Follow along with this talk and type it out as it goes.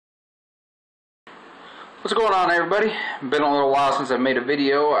What's going on, everybody? Been a little while since I've made a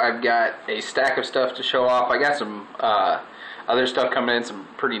video. I've got a stack of stuff to show off. I got some other stuff coming in, some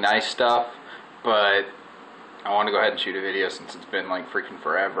pretty nice stuff, but I want to go ahead and shoot a video since it's been like freaking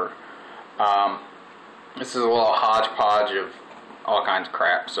forever. This is a little hodgepodge of all kinds of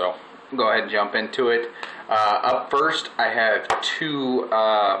crap, so I'll go ahead and jump into it. Up first, I have two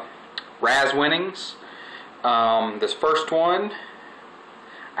Raz winnings. This first one,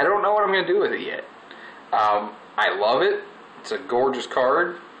 I don't know what I'm going to do with it yet. I love it. It's a gorgeous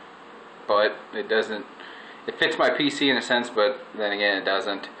card, but it fits my PC in a sense, but then again it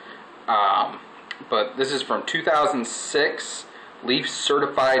doesn't. But this is from 2006 Leaf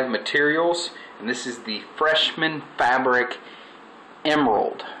Certified Materials, and this is the Freshman Fabric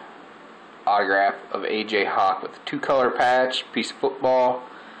Emerald autograph of AJ Hawk with a two-color patch, piece of football,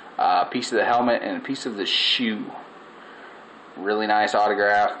 piece of the helmet, and a piece of the shoe. Really nice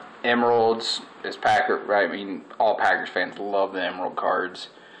autograph. Emeralds is Packer, right? I mean, all Packers fans love the Emerald cards,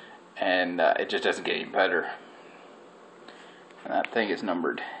 and it just doesn't get any better. And that thing is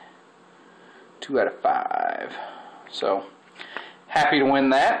numbered 2 out of 5. So happy to win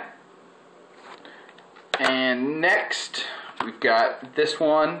that. And next we've got this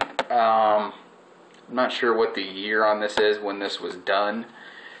one. I'm not sure what the year on this is when this was done,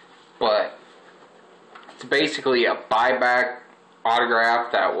 but it's basically a buyback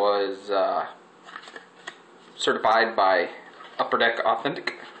autograph that was certified by Upper Deck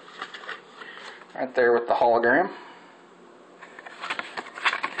Authentic. Right there with the hologram.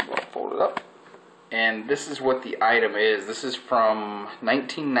 We'll fold it up. And this is what the item is. This is from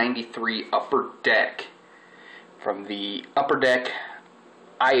 1993 Upper Deck. From the Upper Deck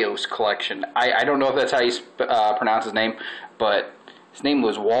Ios collection. I don't know if that's how you pronounce his name, but his name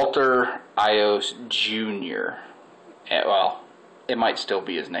was Walter Ios Jr. Well, it might still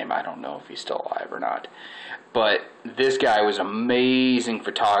be his name. I don't know if he's still alive or not. But this guy was an amazing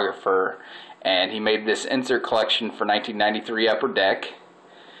photographer, and he made this insert collection for 1993 Upper Deck.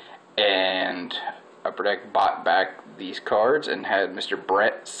 And Upper Deck bought back these cards and had Mr.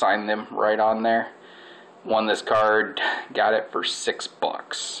 Brett sign them right on there. Won this card, got it for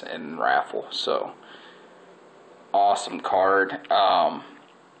 $6 in raffle. So awesome card.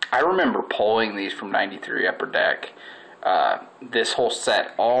 I remember pulling these from 93 Upper Deck. This whole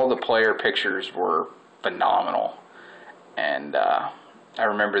set, all the player pictures were phenomenal, and I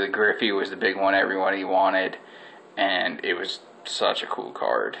remember the Griffey was the big one everybody wanted, and it was such a cool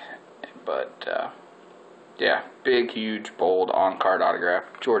card. But yeah, big, huge, bold on-card autograph,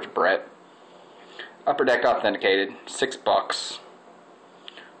 George Brett, Upper Deck authenticated, $6.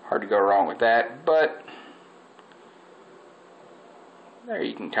 Hard to go wrong with that, but there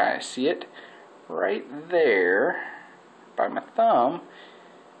you can kind of see it right there. By my thumb,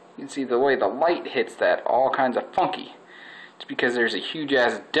 you can see the way the light hits that, all kinds of funky. It's because there's a huge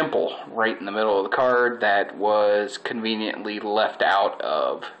ass dimple right in the middle of the card that was conveniently left out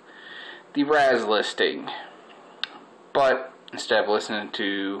of the Raz listing. But instead of listening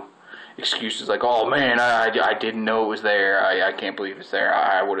to excuses like, oh man, I didn't know it was there, I can't believe it's there,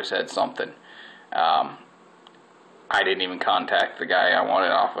 I would have said something. I didn't even contact the guy I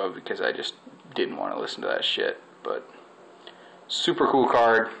wanted off of because I just didn't want to listen to that shit. But super cool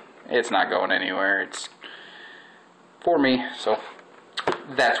card. It's not going anywhere. It's for me. So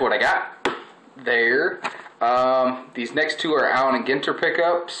that's what I got there. These next two are Allen and Ginter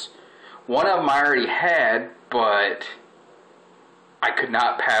pickups. One of them I already had, but I could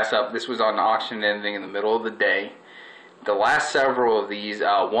not pass up. This was on auction ending in the middle of the day. The last several of these,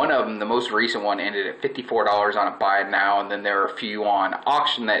 one of them, the most recent one, ended at $54 on a buy now, and then there are a few on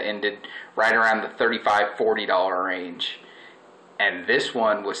auction that ended right around the $35, $40 range. And this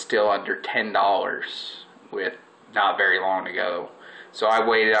one was still under $10 with not very long to go. So I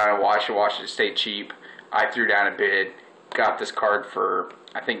waited on it, watched it stay cheap. I threw down a bid, got this card for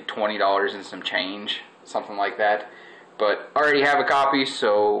I think $20 and some change, something like that. But I already have a copy,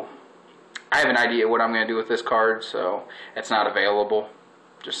 so I have an idea what I'm going to do with this card, so it's not available,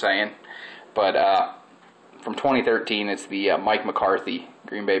 just saying. But from 2013, it's the Mike McCarthy,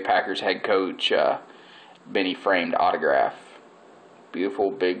 Green Bay Packers head coach, Benny framed autograph.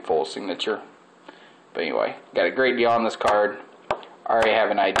 Beautiful, big, full signature. But anyway, got a great deal on this card. I already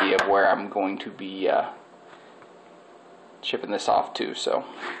have an idea of where I'm going to be shipping this off to, so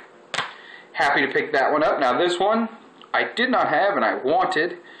happy to pick that one up. Now this one, I did not have and I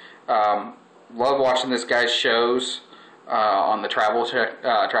wanted. Love watching this guy's shows on the Travel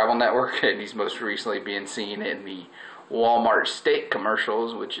Network, and he's most recently being seen in the Walmart steak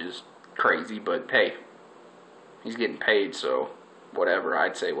commercials, which is crazy, but hey, he's getting paid, so whatever.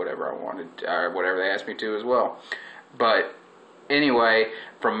 I'd say whatever I wanted, or whatever they asked me to as well. But anyway,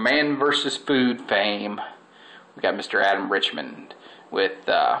 from Man vs. Food fame, we got Mr. Adam Richmond with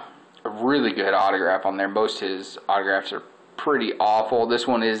a really good autograph on there. Most of his autographs are pretty awful. This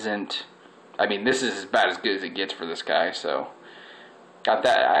one isn't. I mean, this is about as good as it gets for this guy. So got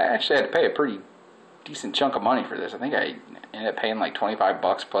that. I actually had to pay a pretty decent chunk of money for this. I think I ended up paying like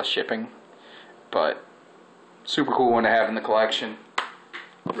 $25 plus shipping. But super cool one to have in the collection.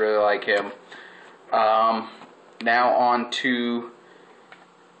 Really like him. Now on to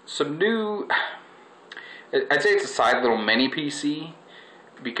some new. I'd say it's a side little mini PC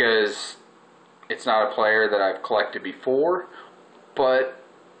because it's not a player that I've collected before, but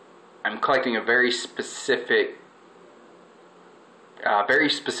I'm collecting a very specific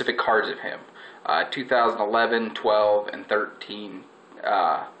cards of him. 2011, 12, and 13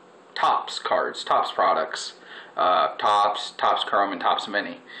 Topps cards, Topps products, Topps Chrome, and Topps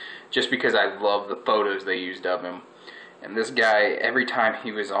Mini. Just because I love the photos they used of him. And this guy, every time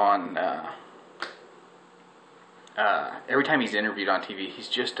he was on, every time he's interviewed on TV, he's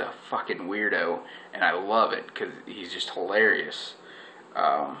just a fucking weirdo, and I love it because he's just hilarious.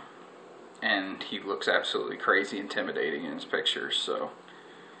 And he looks absolutely crazy intimidating in his pictures. So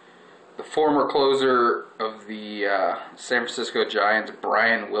the former closer of the San Francisco Giants,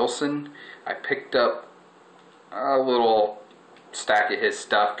 Brian Wilson, I picked up a little stack of his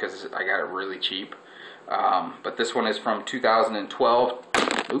stuff because I got it really cheap. But this one is from 2012.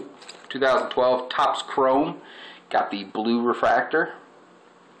 2012 Topps Chrome. Got the blue refractor,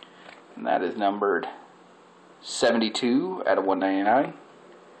 and that is numbered 72 out of 199.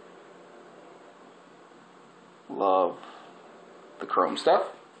 Love the chrome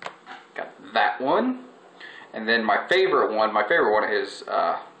stuff. Got that one. And then my favorite one of his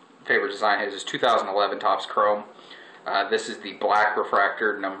favorite design of his is 2011 Topps Chrome. This is the black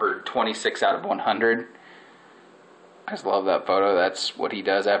refractor, numbered 26 out of 100. I just love that photo. That's what he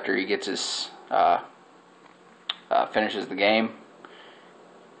does after he gets his finishes the game.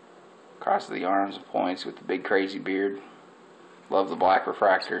 Crosses the arms and points with the big crazy beard. Love the black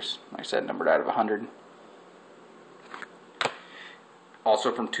refractors. Like I said, numbered out of 100.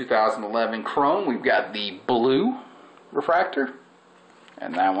 Also from 2011 Chrome, we've got the blue refractor,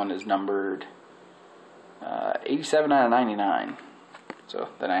 and that one is numbered 87 out of 99. So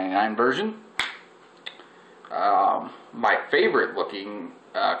the 99 version. My favorite looking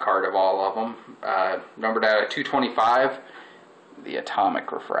card of all of them, numbered out of 225, the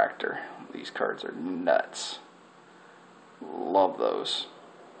atomic refractor. These cards are nuts. Love those.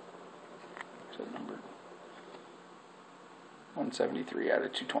 So numbered 173 out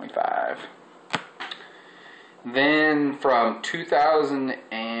of 225. Then from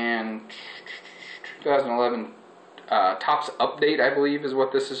 2011 Topps Update, I believe is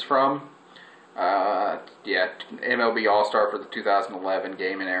what this is from. Yeah, MLB All-Star for the 2011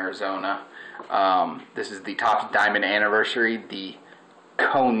 game in Arizona. This is the Topps Diamond Anniversary, the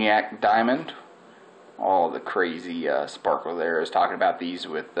Cognac Diamond. All the crazy sparkle there. I was talking about these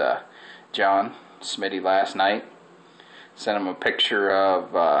with John Smitty last night. Sent him a picture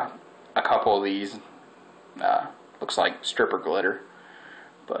of a couple of these. Looks like stripper glitter,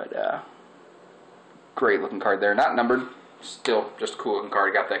 but great looking card there. Not numbered, still just a cool looking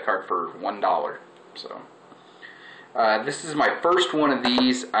card. I got that card for $1. So this is my first one of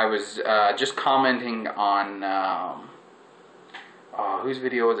these. I was just commenting on whose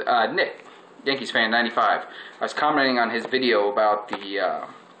video was it? Nick, Yankees fan 95. I was commenting on his video about the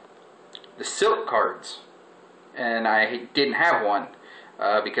silk cards. And I didn't have one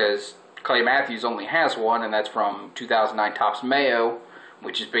because Clay Matthews only has one, and that's from 2009 Topps Mayo,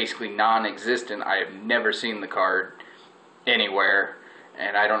 which is basically non-existent. I have never seen the card anywhere,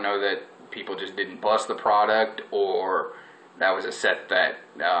 and I don't know that people just didn't bust the product, or that was a set that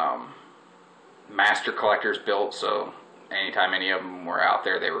master collectors built, so anytime any of them were out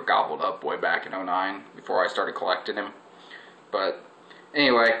there, they were gobbled up way back in 2009 before I started collecting them. But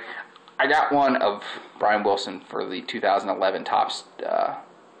anyway, I got one of Brian Wilson for the 2011 Topps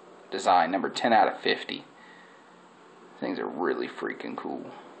design, number 10 out of 50. Things are really freaking cool.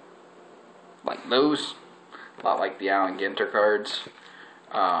 Like those, a lot like the Allen Ginter cards.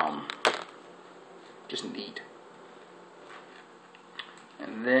 Just neat.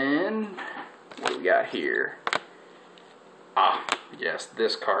 And then, what do we got here? Ah, yes,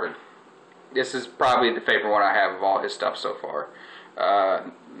 this card. This is probably the favorite one I have of all his stuff so far.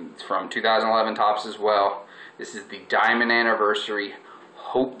 It's from 2011 Topps as well. This is the Diamond Anniversary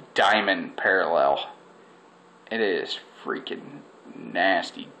Hope Diamond Parallel. It is freaking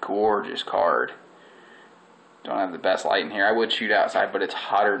nasty, gorgeous card. Don't have the best light in here. I would shoot outside, but it's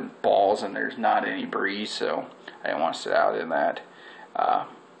hotter than balls and there's not any breeze, so I didn't want to sit out in that.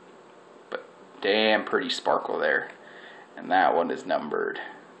 But damn pretty sparkle there. And that one is numbered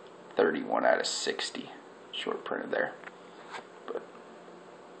 31 out of 60. Short printed there. But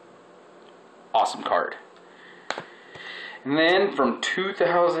awesome card. And then from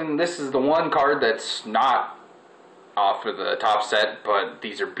 2000, this is the one card that's not off of the top set, but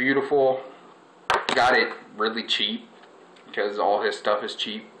these are beautiful. Got it really cheap because all his stuff is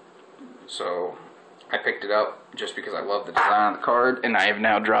cheap. So I picked it up just because I love the design of the card, and I have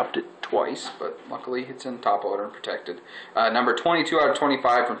now dropped it twice, but luckily it's in top loader and protected. Number 22 out of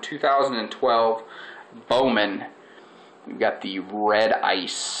 25 from 2012, Bowman. We've got the Red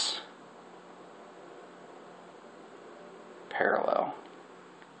Ice parallel.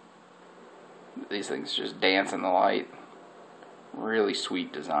 These things just dance in the light. Really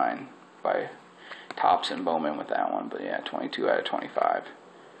sweet design by Topps and Bowman with that one. But yeah, 22 out of 25.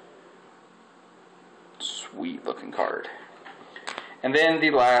 Sweet looking card. And then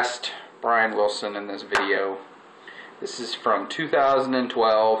the last Brian Wilson in this video. This is from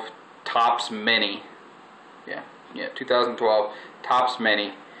 2012 Topps Mini. Yeah, 2012 Topps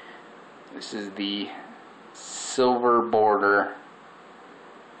Mini. This is the silver border.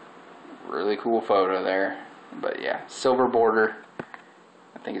 Really cool photo there. But yeah, silver border.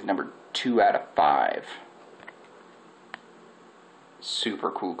 I think it's number 2 out of 5. Super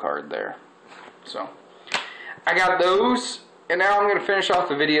cool card there. So I got those, and now I'm going to finish off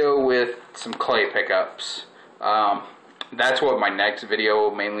the video with some clay pickups. That's what my next video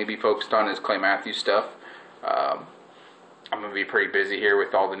will mainly be focused on, is Clay Matthews stuff. I'm going to be pretty busy here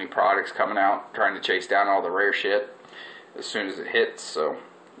with all the new products coming out, trying to chase down all the rare shit as soon as it hits, so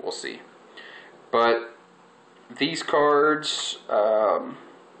we'll see. But these cards,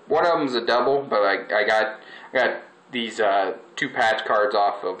 one of them's a double, but I got these 2 patch cards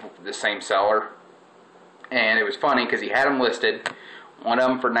off of the same seller, and it was funny because he had them listed, one of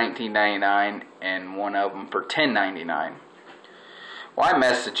them for $19.99 and one of them for $10.99. Well, I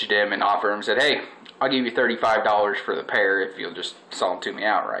messaged him and offered him, said, hey, I'll give you $35 for the pair if you'll just sell them to me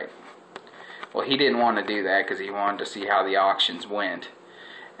outright. Well, he didn't want to do that because he wanted to see how the auctions went.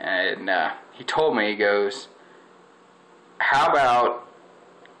 And he told me, he goes, how about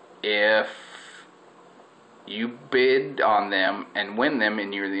if you bid on them and win them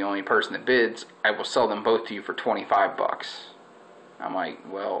and you're the only person that bids, I will sell them both to you for 25 bucks. I'm like,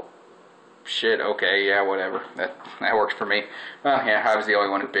 well, shit, okay, yeah, whatever. That works for me. Well, yeah, I was the only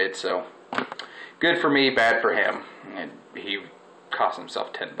one who bid, so good for me, bad for him. And he cost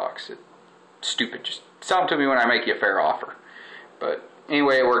himself 10 bucks. It's stupid. Just sell them to me when I make you a fair offer. But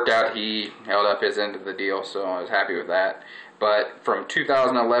anyway, it worked out. He held up his end of the deal, so I was happy with that. But from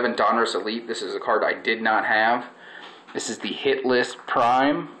 2011 Donruss Elite, this is a card I did not have. This is the Hit List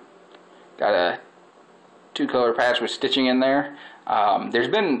Prime. Got a 2-color patch with stitching in there. There's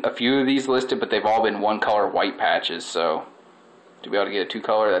been a few of these listed, but they've all been 1-color white patches, so to be able to get a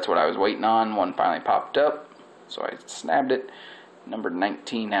 2-color, that's what I was waiting on. One finally popped up, so I snapped it. Number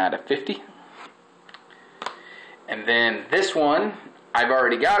 19 out of 50. And then this one, I've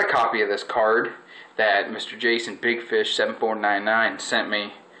already got a copy of this card that Mr. Jason Bigfish 7499 sent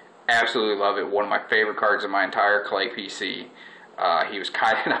me. Absolutely love it. One of my favorite cards in my entire clay PC. He was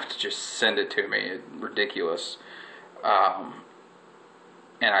kind enough to just send it to me. It's ridiculous. And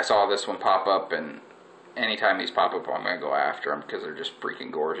I saw this one pop up, and anytime these pop up, I'm going to go after them because they're just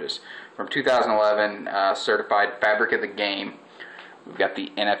freaking gorgeous. From 2011, Certified Fabric of the Game, we've got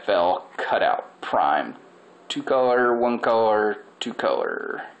the NFL Cutout Prime. 2-color, 1-color,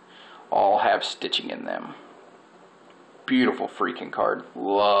 2-color. All have stitching in them. Beautiful freaking card.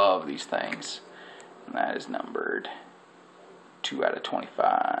 Love these things. And that is numbered 2 out of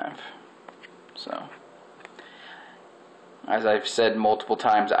 25. So, as I've said multiple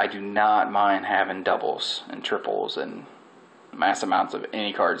times, I do not mind having doubles and triples and mass amounts of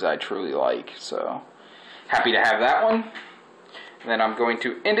any cards I truly like. So, happy to have that one. And then I'm going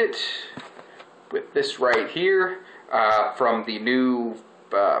to end it with this right here, from the new,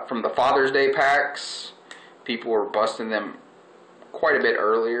 from the Father's Day packs. People were busting them quite a bit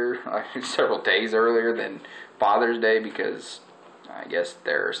earlier, several days earlier than Father's Day, because I guess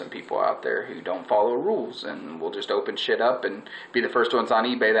there are some people out there who don't follow rules and will just open shit up and be the first ones on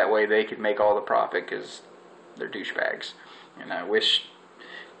eBay. That way they could make all the profit because they're douchebags. And I wish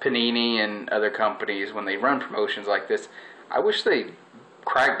Panini and other companies, when they run promotions like this, I wish they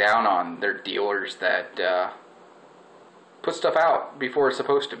crack down on their dealers that put stuff out before it's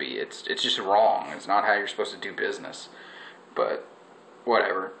supposed to be. It's just wrong. It's not how you're supposed to do business. But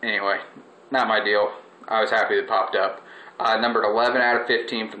whatever. Anyway, not my deal. I was happy that popped up. Numbered 11 out of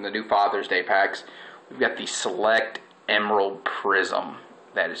 15 from the new Father's Day packs. We've got the Select Emerald Prism.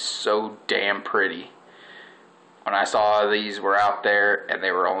 That is so damn pretty. When I saw these were out there and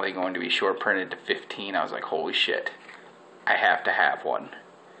they were only going to be short printed to 15, I was like, holy shit, I have to have one.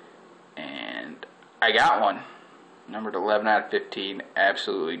 And I got one. Numbered 11 out of 15.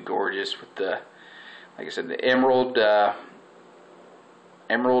 Absolutely gorgeous with the, like I said, the emerald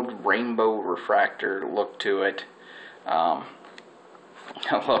rainbow refractor look to it. I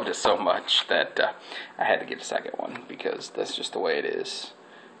loved it so much that I had to get a second one because that's just the way it is.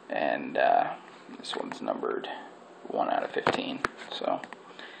 And this one's numbered 1 out of 15. So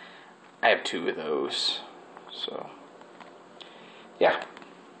I have 2 of those. So yeah,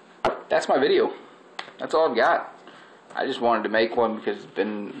 that's my video. That's all I've got. I just wanted to make one because it's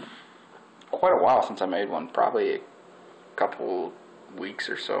been quite a while since I made one. Probably a couple weeks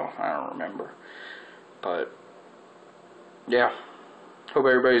or so. I don't remember. But yeah, hope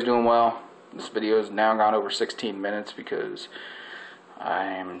everybody's doing well. This video has now gone over 16 minutes because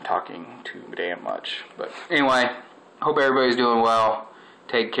I'm talking too damn much. But anyway, hope everybody's doing well.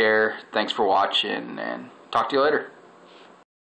 Take care. Thanks for watching, and talk to you later.